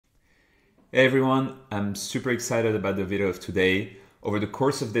Hey everyone, I'm super excited about the video of today. Over the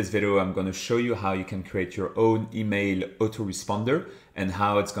course of this video, I'm going to show you how you can create your own email autoresponder and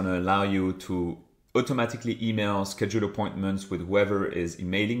how it's going to allow you to automatically email, schedule appointments with whoever is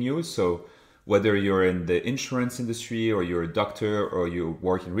emailing you. So whether you're in the insurance industry or you're a doctor or you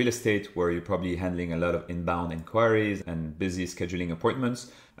work in real estate where you're probably handling a lot of inbound inquiries and busy scheduling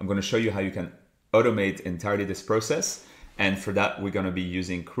appointments, I'm going to show you how you can automate entirely this process. And for that, we're going to be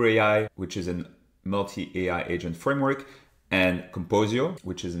using CrewAI, which is a multi-AI agent framework, and Composio,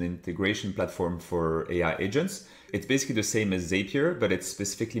 which is an integration platform for AI agents. It's basically the same as Zapier, but it's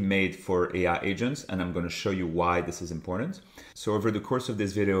specifically made for AI agents, and I'm going to show you why this is important. So over the course of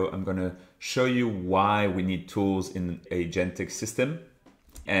this video, I'm going to show you why we need tools in an agentic system.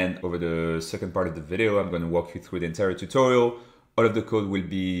 And over the second part of the video, I'm going to walk you through the entire tutorial. All of the code will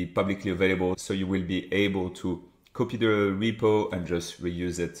be publicly available, so you will be able to copy the repo and just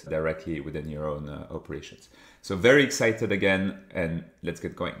reuse it directly within your own operations. So very excited again, and let's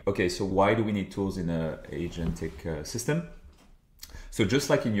get going. Okay, so why do we need tools in an agentic system? So just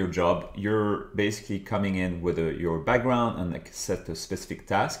like in your job, you're basically coming in with your background and a set of specific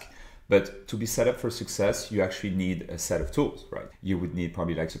tasks. But to be set up for success, you actually need a set of tools, right? You would need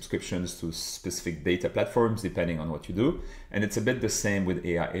probably like subscriptions to specific data platforms, depending on what you do. And it's a bit the same with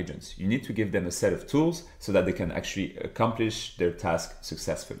AI agents. You need to give them a set of tools so that they can actually accomplish their task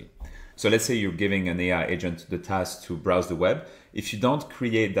successfully. So let's say you're giving an AI agent the task to browse the web. If you don't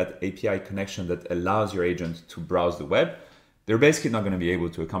create that API connection that allows your agent to browse the web, they're basically not going to be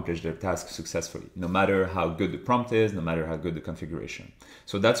able to accomplish their task successfully, no matter how good the prompt is, no matter how good the configuration.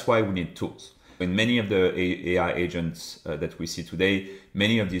 So that's why we need tools. In many of the AI agents that we see today,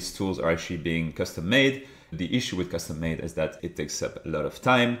 many of these tools are actually being custom made. The issue with custom made is that it takes up a lot of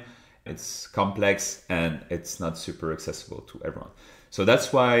time, it's complex, and it's not super accessible to everyone. So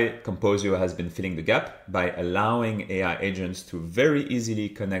that's why Composio has been filling the gap by allowing AI agents to very easily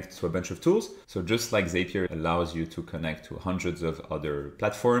connect to a bunch of tools. So just like Zapier allows you to connect to hundreds of other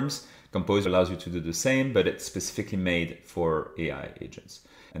platforms, Composio allows you to do the same, but it's specifically made for AI agents.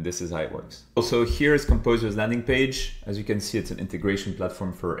 And this is how it works. Also, here's Composio's landing page. As you can see, it's an integration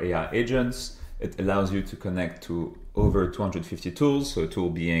platform for AI agents. It allows you to connect to over 250 tools, so a tool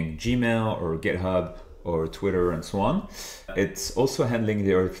being Gmail or GitHub or Twitter and so on. It's also handling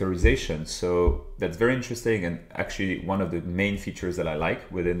the authorization. So that's very interesting. And actually one of the main features that I like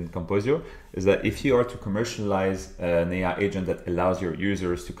within Composio is that if you are to commercialize an AI agent that allows your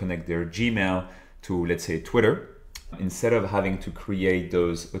users to connect their Gmail to, let's say, Twitter, instead of having to create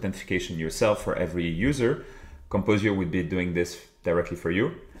those authentication yourself for every user, Composio would be doing this directly for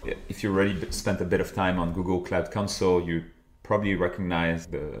you. If you already spent a bit of time on Google Cloud Console, you probably recognize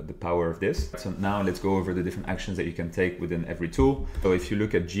the power of this. So now let's go over the different actions that you can take within every tool. So if you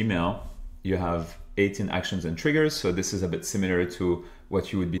look at Gmail, you have 18 actions and triggers. So this is a bit similar to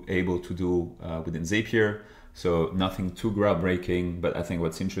what you would be able to do within Zapier. So nothing too groundbreaking, but I think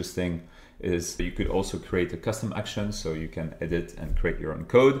what's interesting is you could also create a custom action, so you can edit and create your own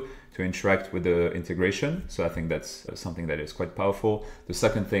code to interact with the integration. So I think that's something that is quite powerful. The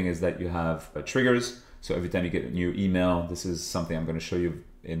second thing is that you have triggers. So every time you get a new email, this is something I'm going to show you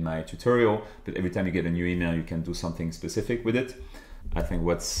in my tutorial, but every time you get a new email, you can do something specific with it. I think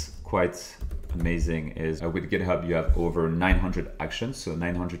what's quite amazing is with GitHub, you have over 900 actions, so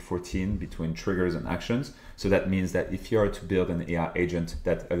 914 between triggers and actions. So that means that if you are to build an AI agent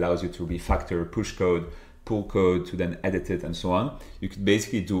that allows you to refactor, push code, pull code, to then edit it and so on, you could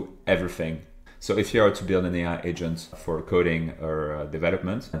basically do everything. So if you are to build an AI agent for coding or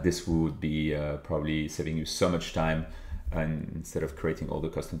development, this would be probably saving you so much time, and instead of creating all the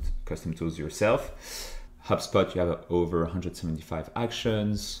custom tools yourself. HubSpot, you have over 175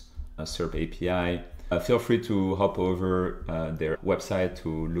 actions, SERP API. Feel free to hop over their website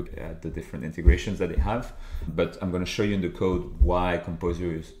to look at the different integrations that they have. But I'm going to show you in the code why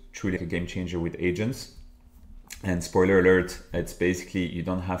Composio is truly a game changer with agents. And spoiler alert, it's basically you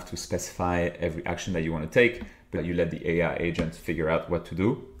don't have to specify every action that you want to take, but you let the AI agent figure out what to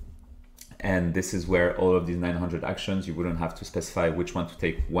do. And this is where all of these 900 actions, you wouldn't have to specify which one to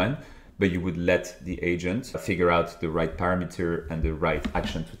take when, but you would let the agent figure out the right parameter and the right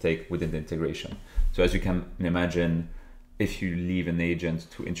action to take within the integration. So as you can imagine, if you leave an agent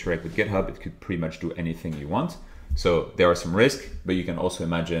to interact with GitHub, it could pretty much do anything you want. So there are some risks, but you can also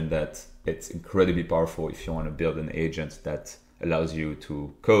imagine that it's incredibly powerful if you want to build an agent that allows you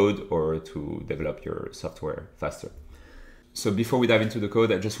to code or to develop your software faster. So before we dive into the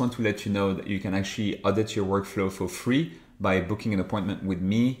code, I just want to let you know that you can actually audit your workflow for free by booking an appointment with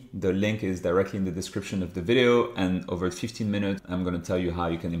me. The link is directly in the description of the video, and over 15 minutes, I'm going to tell you how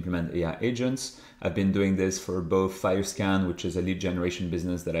you can implement AI agents. I've been doing this for both FireScan, which is a lead generation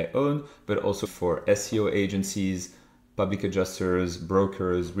business that I own, but also for SEO agencies, public adjusters,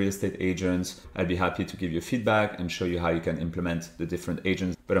 brokers, real estate agents. I'd be happy to give you feedback and show you how you can implement the different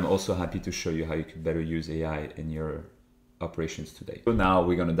agents, but I'm also happy to show you how you could better use AI in your operations today. So now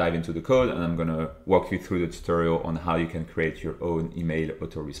we're going to dive into the code, and I'm going to walk you through the tutorial on how you can create your own email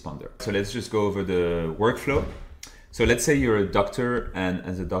autoresponder. So let's just go over the workflow. So let's say you're a doctor, and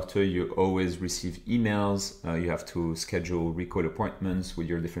as a doctor, you always receive emails. You have to schedule recall appointments with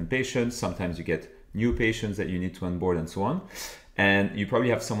your different patients. Sometimes you get new patients that you need to onboard and so on. And you probably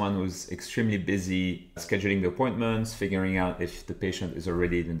have someone who's extremely busy scheduling the appointments, figuring out if the patient is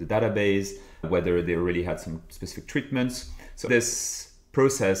already in the database, whether they already had some specific treatments. So this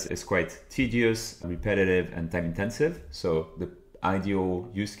process is quite tedious, repetitive, and time intensive. So the ideal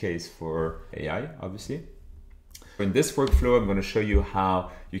use case for AI, obviously. In this workflow, I'm going to show you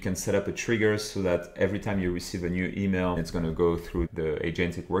how you can set up a trigger so that every time you receive a new email, it's going to go through the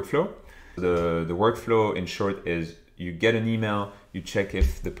agentic workflow. The workflow, in short, is you get an email, you check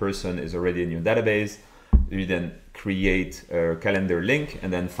if the person is already in your database, you then create a calendar link,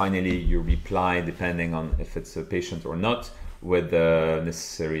 and then finally you reply, depending on if it's a patient or not, with the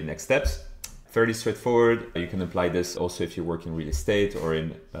necessary next steps. Fairly straightforward. You can apply this also if you work in real estate or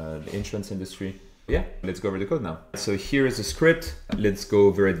in the insurance industry. Yeah, let's go over the code now. So here is the script. Let's go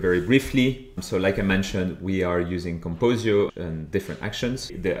over it very briefly. So like I mentioned, we are using Composio and different actions.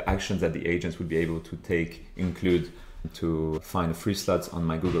 The actions that the agents would be able to take include to find free slots on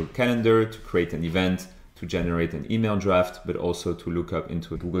my Google Calendar, to create an event, to generate an email draft, but also to look up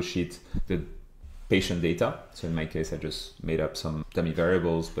into a Google Sheet the patient data. So in my case, I just made up some dummy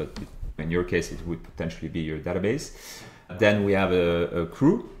variables, but in your case, it would potentially be your database. Then we have a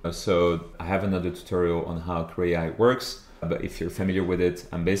crew. So I have another tutorial on how CrewAI works, but if you're familiar with it,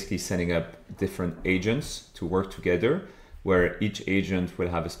 I'm basically setting up different agents to work together, where each agent will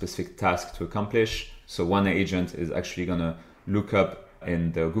have a specific task to accomplish. So one agent is actually going to look up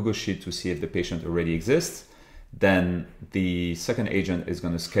in the Google Sheet to see if the patient already exists. Then the second agent is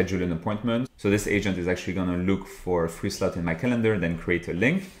going to schedule an appointment. So this agent is actually going to look for a free slot in my calendar, then create a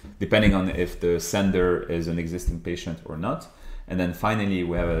link, depending on if the sender is an existing patient or not. And then finally,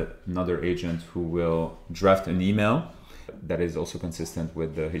 we have another agent who will draft an email that is also consistent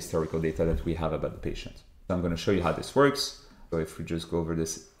with the historical data that we have about the patient. So I'm going to show you how this works. So if we just go over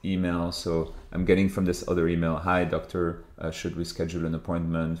this email, so I'm getting from this other email, hi doctor, should we schedule an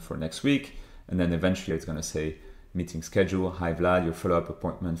appointment for next week? And then eventually it's going to say meeting schedule. Hi Vlad, your follow-up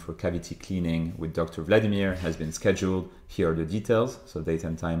appointment for cavity cleaning with Dr. Vladimir has been scheduled. Here are the details, so date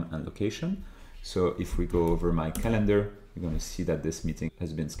and time and location. So if we go over my calendar, you're going to see that this meeting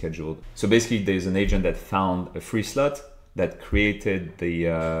has been scheduled. So basically there's an agent that found a free slot, that created the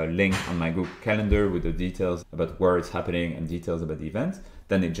link on my Google Calendar with the details about where it's happening and details about the event.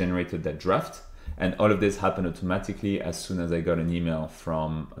 Then it generated that draft. And all of this happened automatically as soon as I got an email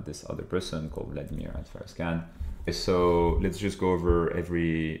from this other person called Vladimir at FireScan. So let's just go over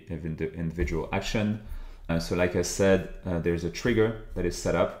every individual action. So like I said, there's a trigger that is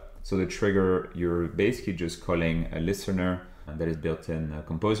set up. So the trigger, you're basically just calling a listener that is built in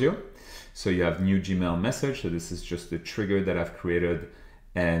Composio. So you have new Gmail message. So this is just the trigger that I've created.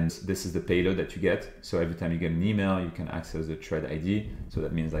 And this is the payload that you get. So every time you get an email, you can access the thread ID. So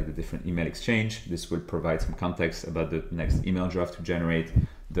that means like the different email exchange. This will provide some context about the next email draft to generate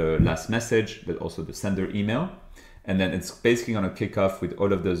the last message, but also the sender email. And then it's basically going to kick off with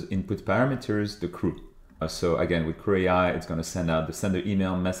all of those input parameters, the crew. So again, with CrewAI, it's going to send out the sender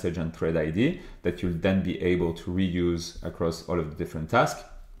email, message, and thread ID that you'll then be able to reuse across all of the different tasks.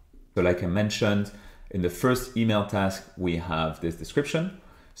 So like I mentioned, in the first email task, we have this description.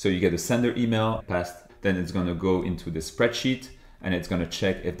 So you get a sender email passed, then it's going to go into the spreadsheet and it's going to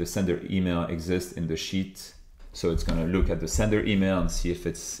check if the sender email exists in the sheet. So it's going to look at the sender email and see if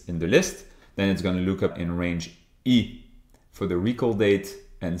it's in the list. Then it's going to look up in range E for the recall date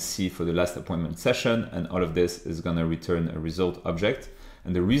and C for the last appointment session. And all of this is going to return a result object.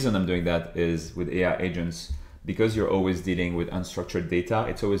 And the reason I'm doing that is with AI agents, because you're always dealing with unstructured data,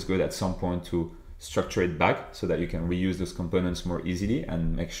 it's always good at some point to structure it back so that you can reuse those components more easily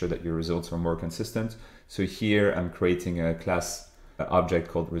and make sure that your results are more consistent. So here I'm creating a class object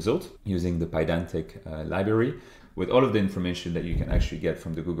called result using the Pydantic library with all of the information that you can actually get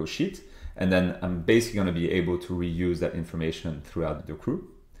from the Google Sheet. And then I'm basically going to be able to reuse that information throughout the crew.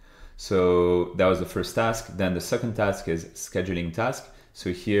 So that was the first task. Then the second task is scheduling task.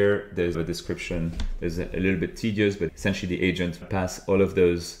 So here there's a description. There's a little bit tedious, but essentially the agent pass all of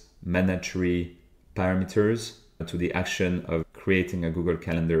those mandatory parameters to the action of creating a Google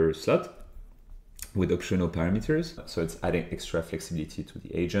Calendar slot with optional parameters. So it's adding extra flexibility to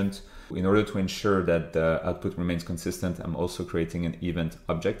the agent. In order to ensure that the output remains consistent, I'm also creating an event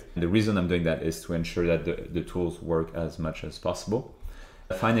object. And the reason I'm doing that is to ensure that the tools work as much as possible.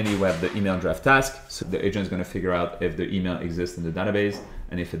 Finally, we have the email draft task. So the agent is going to figure out if the email exists in the database,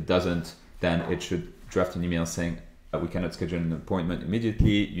 and if it doesn't, then it should draft an email saying, we cannot schedule an appointment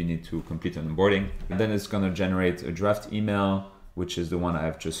immediately, you need to complete an onboarding. And then it's going to generate a draft email, which is the one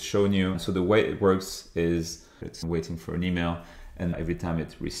I've just shown you. So the way it works is it's waiting for an email, and every time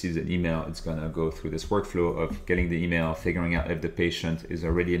it receives an email, it's going to go through this workflow of getting the email, figuring out if the patient is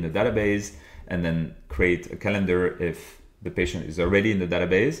already in the database, and then create a calendar if the patient is already in the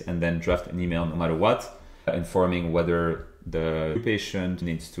database, and then draft an email no matter what, informing whether the patient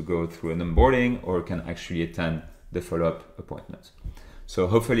needs to go through an onboarding or can actually attend the follow-up appointment. So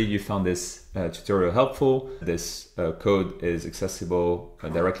hopefully you found this tutorial helpful. This code is accessible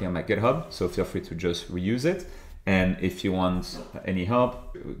directly on my GitHub, so feel free to just reuse it. And if you want any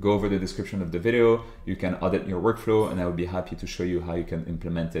help, go over the description of the video. You can audit your workflow, and I will be happy to show you how you can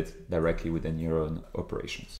implement it directly within your own operations.